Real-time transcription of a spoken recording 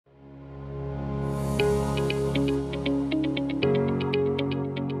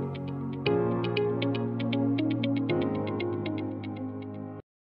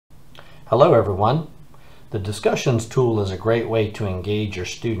Hello everyone. The Discussions tool is a great way to engage your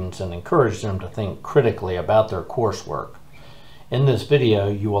students and encourage them to think critically about their coursework. In this video,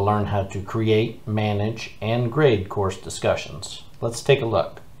 you will learn how to create, manage, and grade course discussions. Let's take a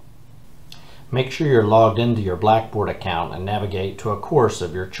look. Make sure you're logged into your Blackboard account and navigate to a course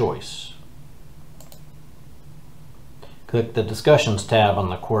of your choice. Click the Discussions tab on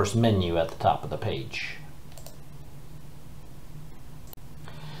the course menu at the top of the page.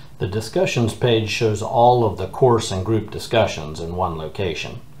 The Discussions page shows all of the course and group discussions in one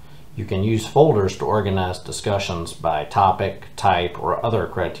location. You can use folders to organize discussions by topic, type, or other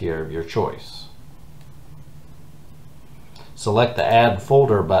criteria of your choice. Select the Add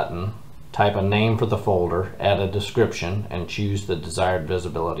Folder button, type a name for the folder, add a description, and choose the desired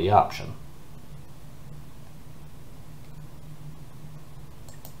visibility option.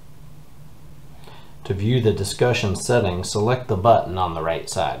 To view the discussion settings, select the button on the right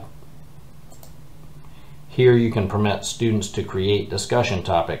side. Here you can permit students to create discussion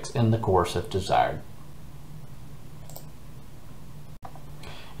topics in the course if desired.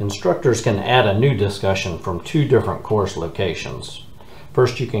 Instructors can add a new discussion from two different course locations.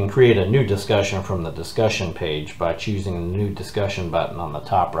 First, you can create a new discussion from the discussion page by choosing the New Discussion button on the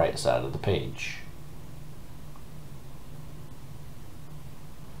top right side of the page.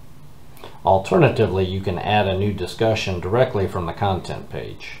 Alternatively, you can add a new discussion directly from the Content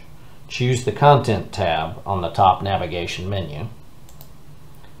page. Choose the Content tab on the top navigation menu.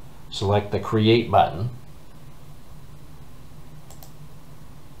 Select the Create button.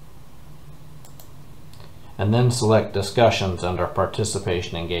 And then select Discussions under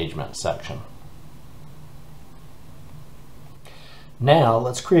Participation Engagement section. Now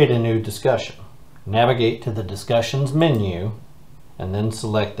let's create a new discussion. Navigate to the Discussions menu and then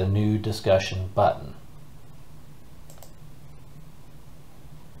select the New Discussion button.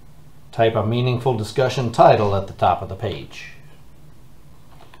 Type a meaningful discussion title at the top of the page.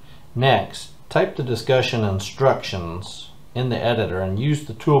 Next, type the discussion instructions in the editor and use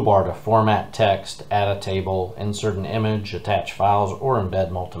the toolbar to format text, add a table, insert an image, attach files, or embed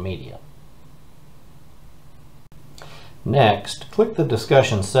multimedia. Next, click the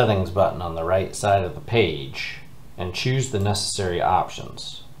Discussion Settings button on the right side of the page and choose the necessary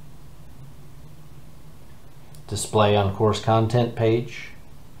options. Display on course content page,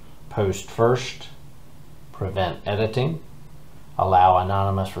 post first, prevent editing, allow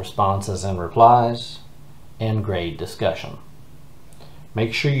anonymous responses and replies, and grade discussion.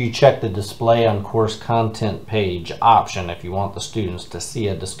 Make sure you check the Display on Course Content page option if you want the students to see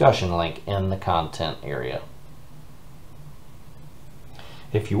a discussion link in the content area.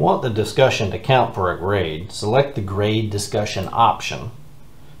 If you want the discussion to count for a grade, select the Grade Discussion option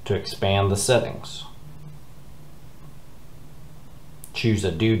to expand the settings. Choose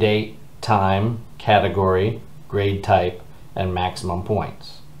a due date, time, category, grade type, and maximum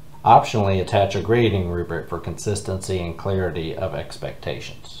points. Optionally, attach a grading rubric for consistency and clarity of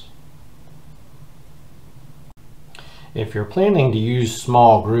expectations. If you're planning to use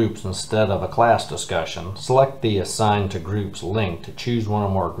small groups instead of a class discussion, select the Assign to Groups link to choose one or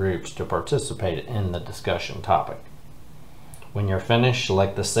more groups to participate in the discussion topic. When you're finished,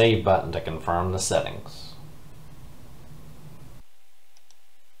 select the Save button to confirm the settings.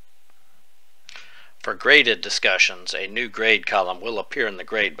 For graded discussions, a new grade column will appear in the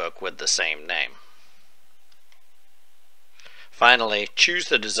gradebook with the same name. Finally, choose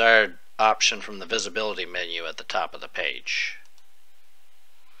the desired option from the visibility menu at the top of the page.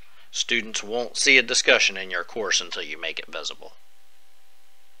 Students won't see a discussion in your course until you make it visible.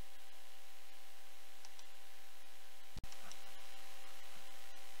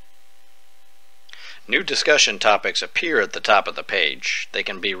 New discussion topics appear at the top of the page. They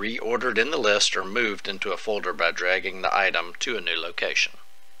can be reordered in the list or moved into a folder by dragging the item to a new location.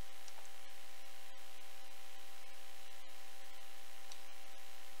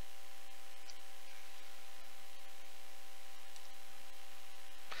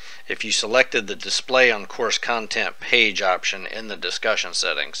 If you selected the Display on Course Content page option in the discussion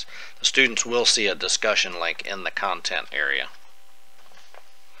settings, the students will see a discussion link in the content area.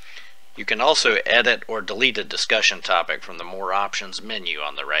 You can also edit or delete a discussion topic from the More Options menu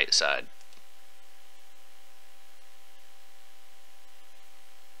on the right side.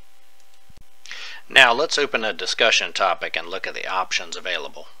 Now let's open a discussion topic and look at the options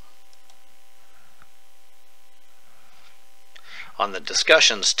available. On the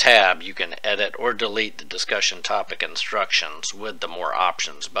Discussions tab, you can edit or delete the discussion topic instructions with the More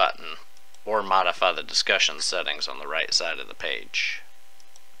Options button, or modify the discussion settings on the right side of the page.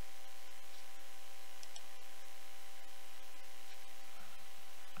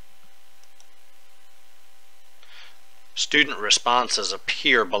 Student responses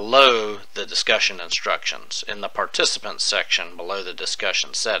appear below the discussion instructions. In the participants section below the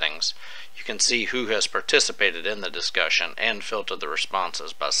discussion settings, you can see who has participated in the discussion and filter the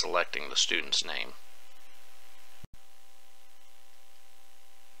responses by selecting the student's name.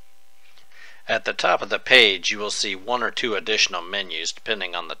 At the top of the page, you will see one or two additional menus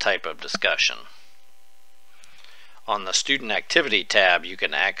depending on the type of discussion. On the Student Activity tab, you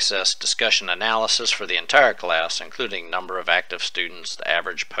can access discussion analysis for the entire class, including number of active students, the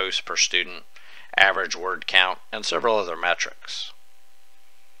average posts per student, average word count, and several other metrics.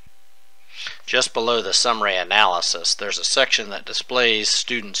 Just below the Summary Analysis, there's a section that displays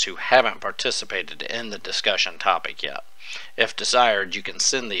students who haven't participated in the discussion topic yet. If desired, you can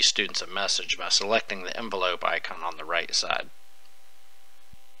send these students a message by selecting the envelope icon on the right side.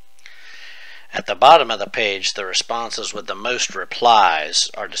 At the bottom of the page, the responses with the most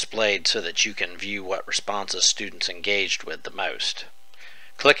replies are displayed so that you can view what responses students engaged with the most.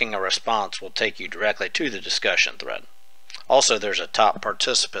 Clicking a response will take you directly to the discussion thread. Also, there's a top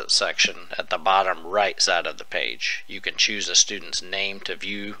participant section at the bottom right side of the page. You can choose a student's name to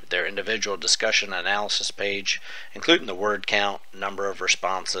view their individual discussion analysis page, including the word count, number of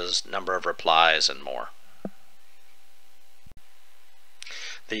responses, number of replies, and more.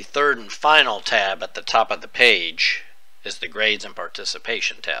 The third and final tab at the top of the page is the Grades and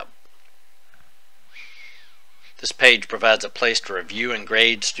Participation tab. This page provides a place to review and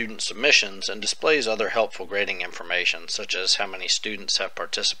grade student submissions and displays other helpful grading information, such as how many students have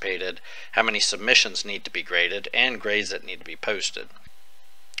participated, how many submissions need to be graded, and grades that need to be posted.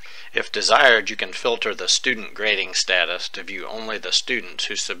 If desired, you can filter the student grading status to view only the students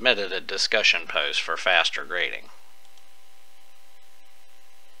who submitted a discussion post for faster grading.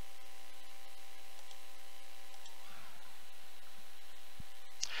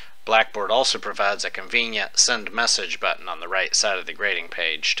 Blackboard also provides a convenient Send Message button on the right side of the grading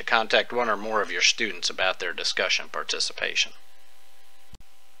page to contact one or more of your students about their discussion participation.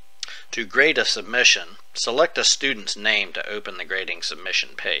 To grade a submission, select a student's name to open the grading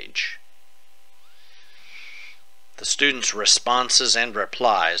submission page. The student's responses and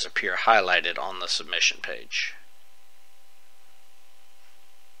replies appear highlighted on the submission page.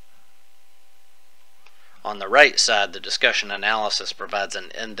 On the right side, the discussion analysis provides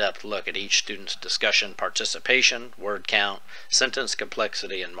an in-depth look at each student's discussion participation, word count, sentence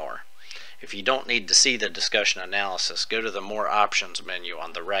complexity, and more. If you don't need to see the discussion analysis, go to the More Options menu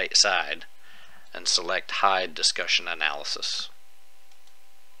on the right side and select Hide Discussion Analysis.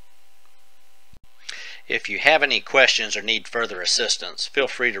 If you have any questions or need further assistance, feel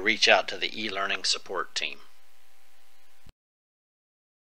free to reach out to the e-learning support team.